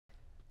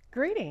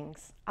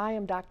Greetings. I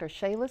am Dr.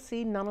 Shayla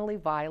C. Nunnally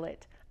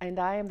Violette, and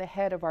I am the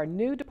head of our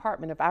new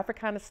Department of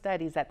Africana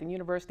Studies at the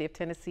University of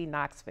Tennessee,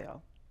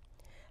 Knoxville.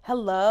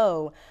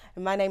 Hello,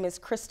 my name is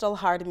Crystal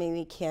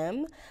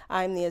Hardeman-Ikem.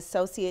 I'm the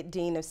Associate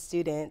Dean of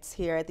Students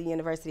here at the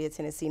University of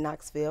Tennessee,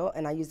 Knoxville,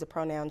 and I use the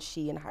pronouns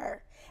she and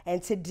her.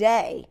 And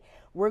today,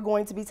 we're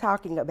going to be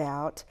talking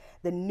about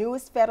the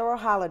newest federal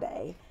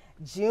holiday,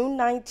 June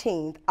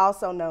 19th,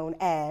 also known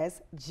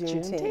as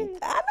Juneteenth.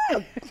 I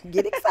know,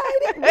 get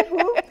excited.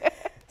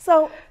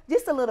 So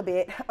just a little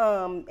bit,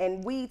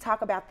 and we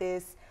talk about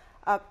this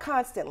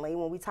constantly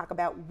when we talk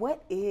about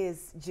what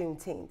is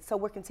Juneteenth. So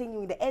we're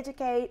continuing to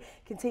educate,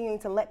 continuing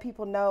to let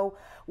people know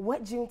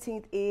what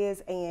Juneteenth is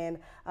and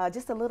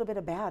just a little bit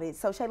about it.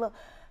 So Shayla,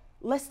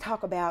 let's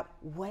talk about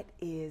what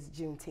is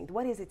Juneteenth.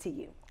 What is it to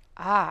you?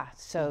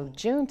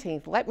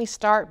 Juneteenth, let me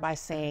start by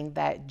saying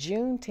that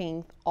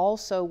Juneteenth,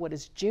 also what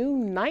is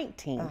June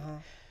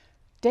 19th,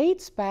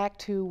 dates back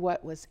to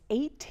what was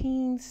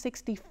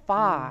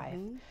 1865.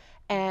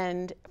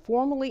 And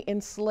formerly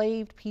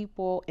enslaved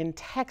people in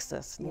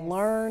Texas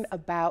learned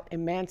about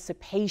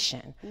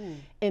emancipation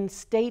in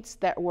states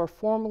that were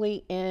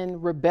formerly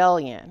in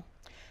rebellion.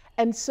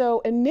 And so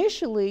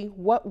initially,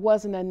 what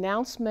was an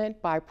announcement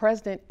by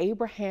President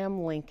Abraham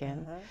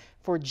Lincoln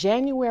for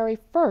January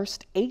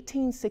 1st,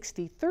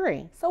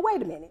 1863. So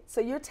wait a minute.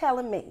 So you're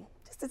telling me,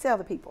 just to tell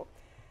the people,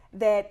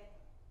 that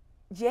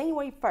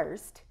January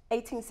 1st,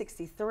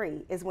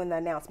 1863 is when the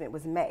announcement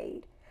was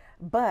made,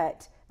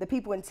 but the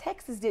people in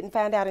Texas didn't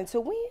find out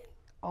until when?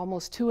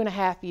 Almost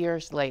 2.5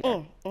 years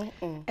later.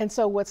 And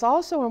so what's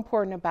also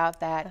important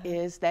about that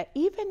is that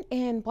even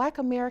in Black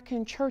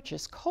American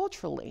churches,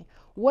 culturally,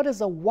 what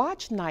is a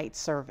watch night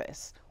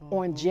service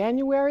on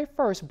January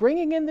 1st,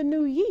 bringing in the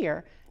new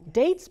year,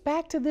 dates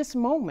back to this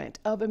moment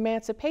of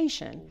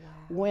emancipation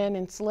when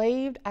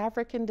enslaved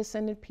African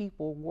descendant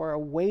people were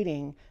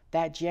awaiting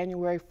that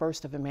January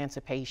 1st of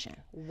emancipation.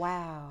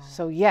 Wow.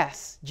 So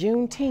yes,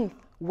 Juneteenth,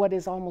 what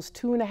is almost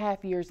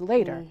 2.5 years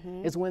later,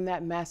 is when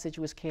that message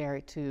was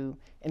carried to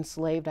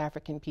enslaved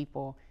African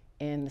people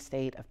in the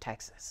state of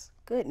Texas.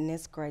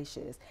 Goodness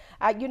gracious.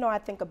 I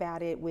think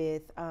about it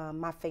with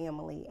my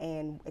family,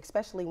 and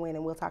especially when,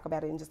 and we'll talk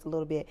about it in just a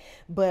little bit,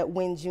 but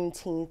when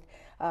Juneteenth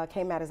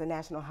came out as a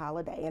national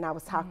holiday, and I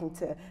was talking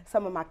to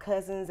some of my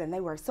cousins, and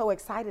they were so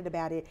excited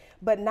about it,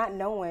 but not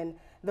knowing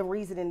the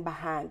reasoning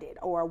behind it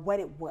or what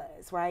it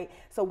was, right?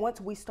 So once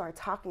we start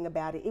talking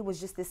about it, it was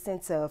just this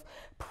sense of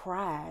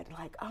pride,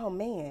 like, oh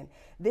man,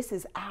 this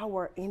is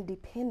our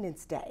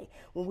Independence Day.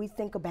 When we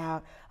think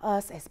about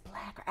us as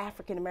Black or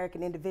African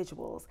American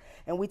individuals,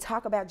 and we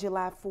talk about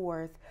July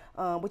 4th,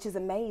 which is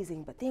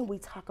amazing, but then we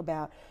talk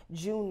about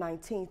June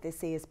 19th that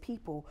says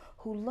people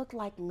who look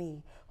like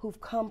me,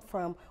 who've come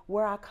from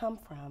where I come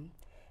from,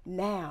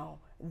 now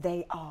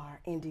they are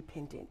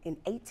independent. In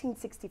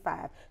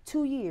 1865,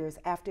 2 years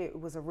after it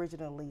was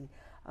originally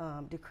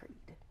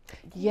decreed.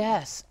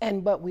 Yes,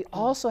 but we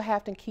also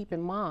have to keep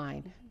in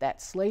mind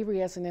that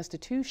slavery as an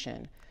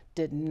institution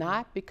did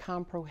not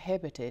become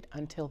prohibited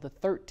until the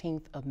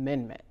 13th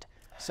Amendment.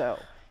 So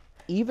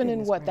even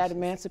in what that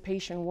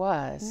emancipation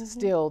was,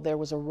 still there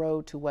was a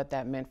road to what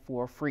that meant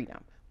for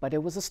freedom, but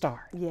it was a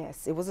start.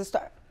 Yes, it was a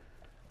start.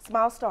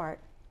 Small start,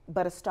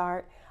 but a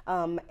start.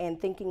 And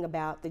thinking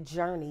about the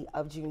journey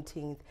of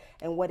Juneteenth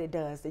and what it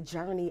does, the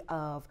journey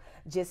of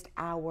just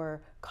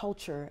our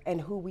culture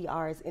and who we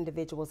are as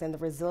individuals and the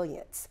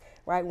resilience,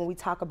 right? When we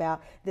talk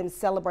about them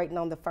celebrating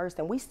on the 1st,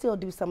 and we still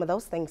do some of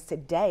those things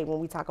today when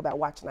we talk about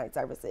watch night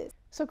services.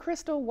 So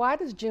Crystal, why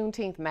does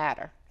Juneteenth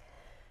matter?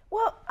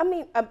 Well, I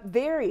mean,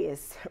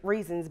 various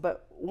reasons,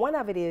 but one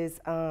of it is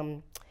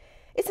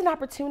it's an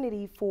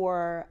opportunity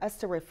for us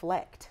to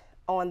reflect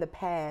on the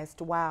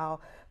past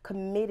while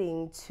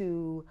committing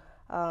to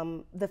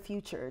the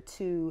future,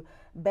 to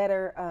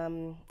better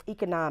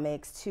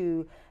economics,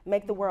 to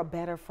make the world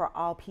better for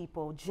all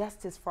people,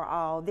 justice for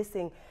all, this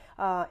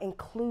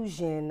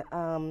inclusion.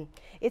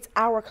 It's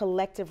our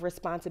collective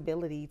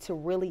responsibility to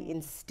really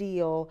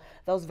instill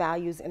those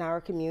values in our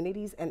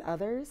communities and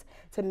others,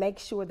 to make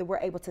sure that we're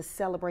able to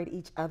celebrate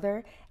each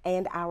other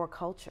and our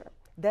culture.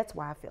 That's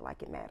why I feel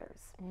like it matters.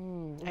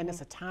 And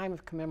it's a time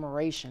of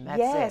commemoration. That's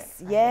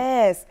yes, it.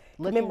 Yes.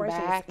 Looking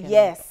back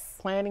and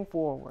planning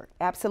forward.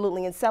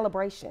 Absolutely, and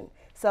celebration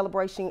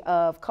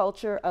of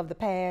culture, of the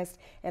past,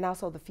 and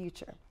also the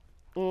future.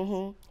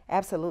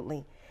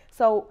 Absolutely.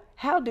 So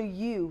how do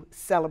you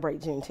celebrate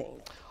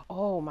Juneteenth?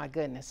 Oh my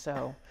goodness.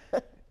 So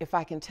if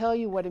I can tell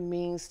you what it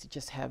means to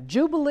just have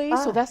Jubilee,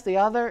 so that's the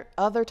other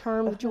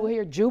term that you will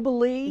hear,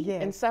 Jubilee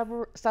and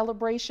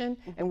celebration,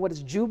 and what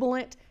is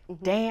jubilant,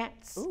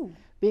 dance,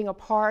 being a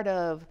part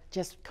of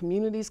just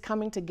communities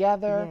coming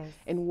together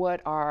in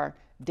what are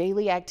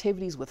daily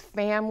activities with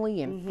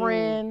family and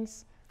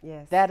friends.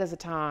 That is a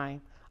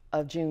time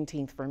of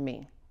Juneteenth for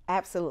me.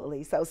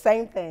 Absolutely. So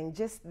same thing,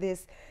 just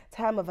this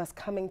time of us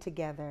coming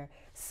together,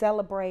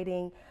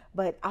 celebrating,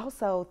 but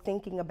also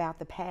thinking about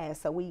the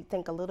past. So we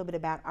think a little bit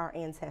about our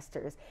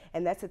ancestors,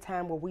 and that's a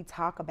time where we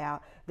talk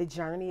about the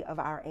journey of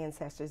our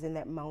ancestors in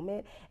that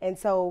moment. And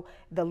so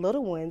the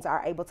little ones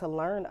are able to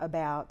learn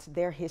about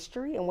their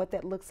history and what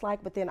that looks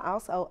like, but then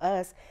also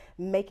us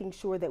making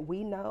sure that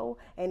we know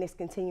and it's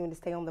continuing to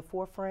stay on the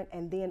forefront,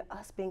 and then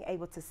us being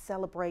able to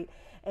celebrate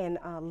and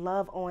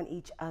love on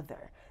each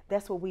other.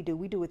 That's what we do.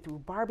 We do it through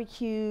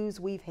barbecues.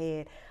 We've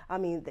had,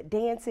 the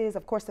dances,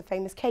 of course, the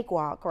famous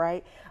cakewalk,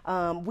 right?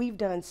 We've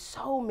done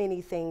so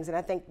many things, and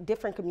I think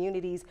different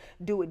communities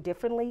do it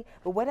differently.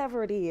 But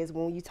whatever it is,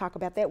 when you talk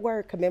about that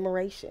word,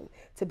 commemoration,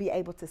 to be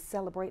able to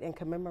celebrate and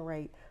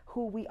commemorate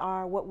who we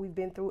are, what we've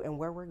been through, and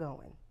where we're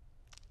going.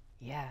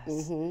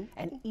 Yes.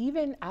 And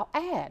even I'll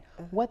add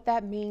what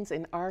that means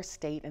in our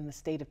state, in the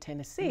state of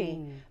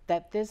Tennessee,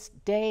 that this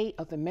day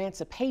of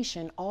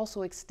emancipation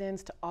also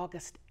extends to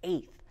August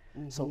 8th.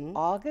 So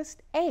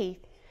August 8th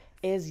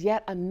is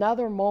yet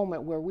another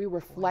moment where we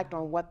reflect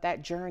on what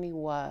that journey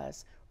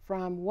was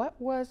from what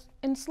was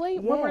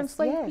enslaved, what were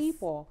enslaved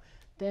people,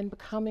 then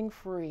becoming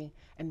free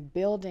and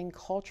building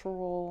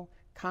cultural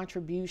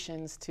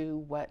contributions to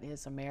what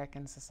is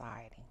American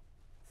society.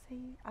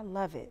 See, I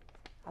love it.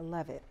 I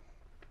love it.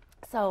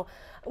 So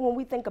when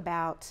we think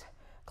about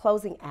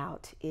closing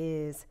out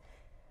is,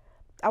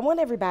 I want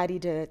everybody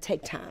to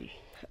take time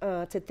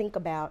to think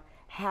about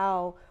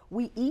how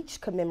we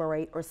each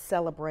commemorate or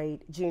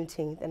celebrate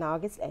Juneteenth and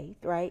August 8th,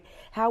 right?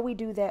 How we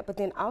do that, but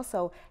then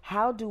also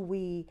how do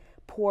we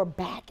pour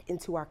back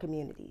into our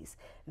communities,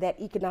 that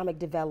economic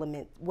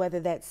development,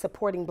 whether that's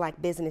supporting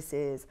Black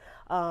businesses,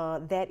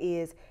 that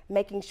is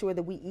making sure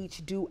that we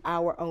each do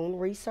our own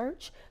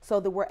research so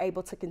that we're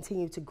able to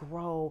continue to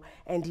grow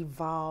and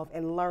evolve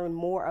and learn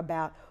more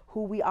about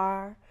who we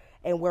are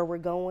and where we're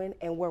going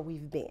and where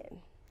we've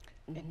been.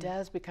 It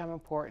does become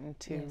important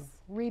to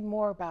read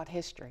more about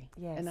history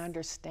and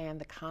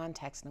understand the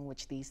context in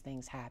which these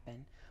things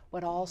happen,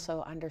 but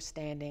also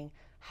understanding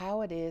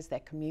how it is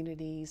that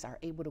communities are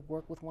able to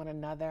work with one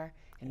another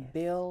and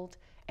build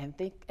and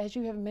think, as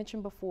you have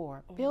mentioned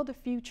before, build a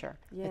future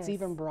that's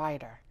even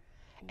brighter,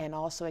 and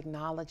also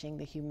acknowledging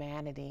the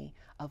humanity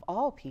of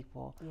all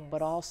people,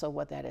 but also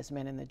what that has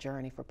meant in the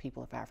journey for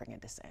people of African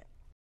descent.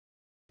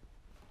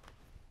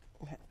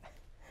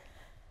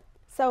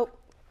 So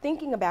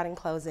thinking about in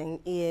closing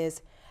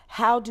is,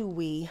 how do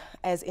we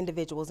as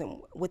individuals, and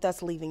with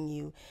us leaving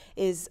you,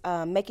 is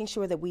making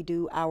sure that we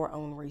do our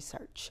own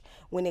research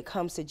when it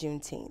comes to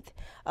Juneteenth.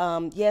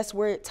 Yes,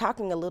 we're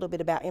talking a little bit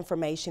about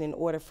information in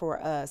order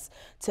for us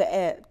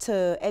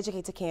to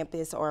educate the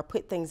campus or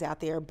put things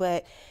out there,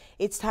 but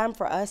it's time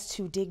for us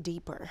to dig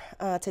deeper,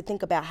 to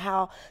think about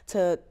how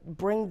to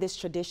bring this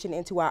tradition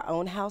into our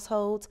own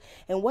households,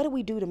 and what do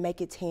we do to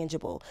make it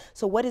tangible.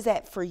 So what is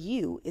that for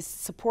you? Is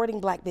supporting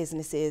Black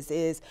businesses,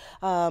 is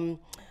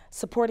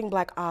supporting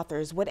Black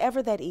authors,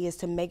 whatever that is,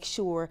 to make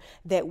sure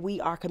that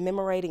we are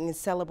commemorating and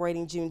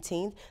celebrating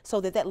Juneteenth so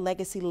that that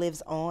legacy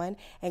lives on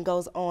and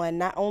goes on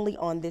not only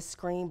on this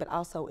screen, but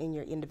also in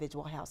your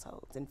individual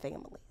households and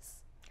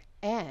families.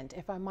 And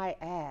if I might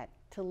add,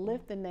 to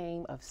lift the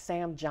name of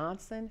Sam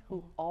Johnson,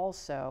 who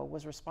also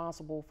was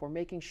responsible for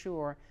making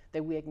sure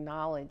that we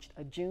acknowledged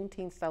a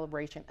Juneteenth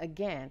celebration,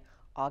 again,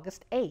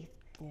 August 8th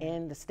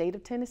in the state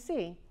of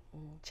Tennessee.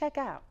 Check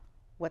out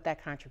what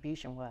that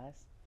contribution was.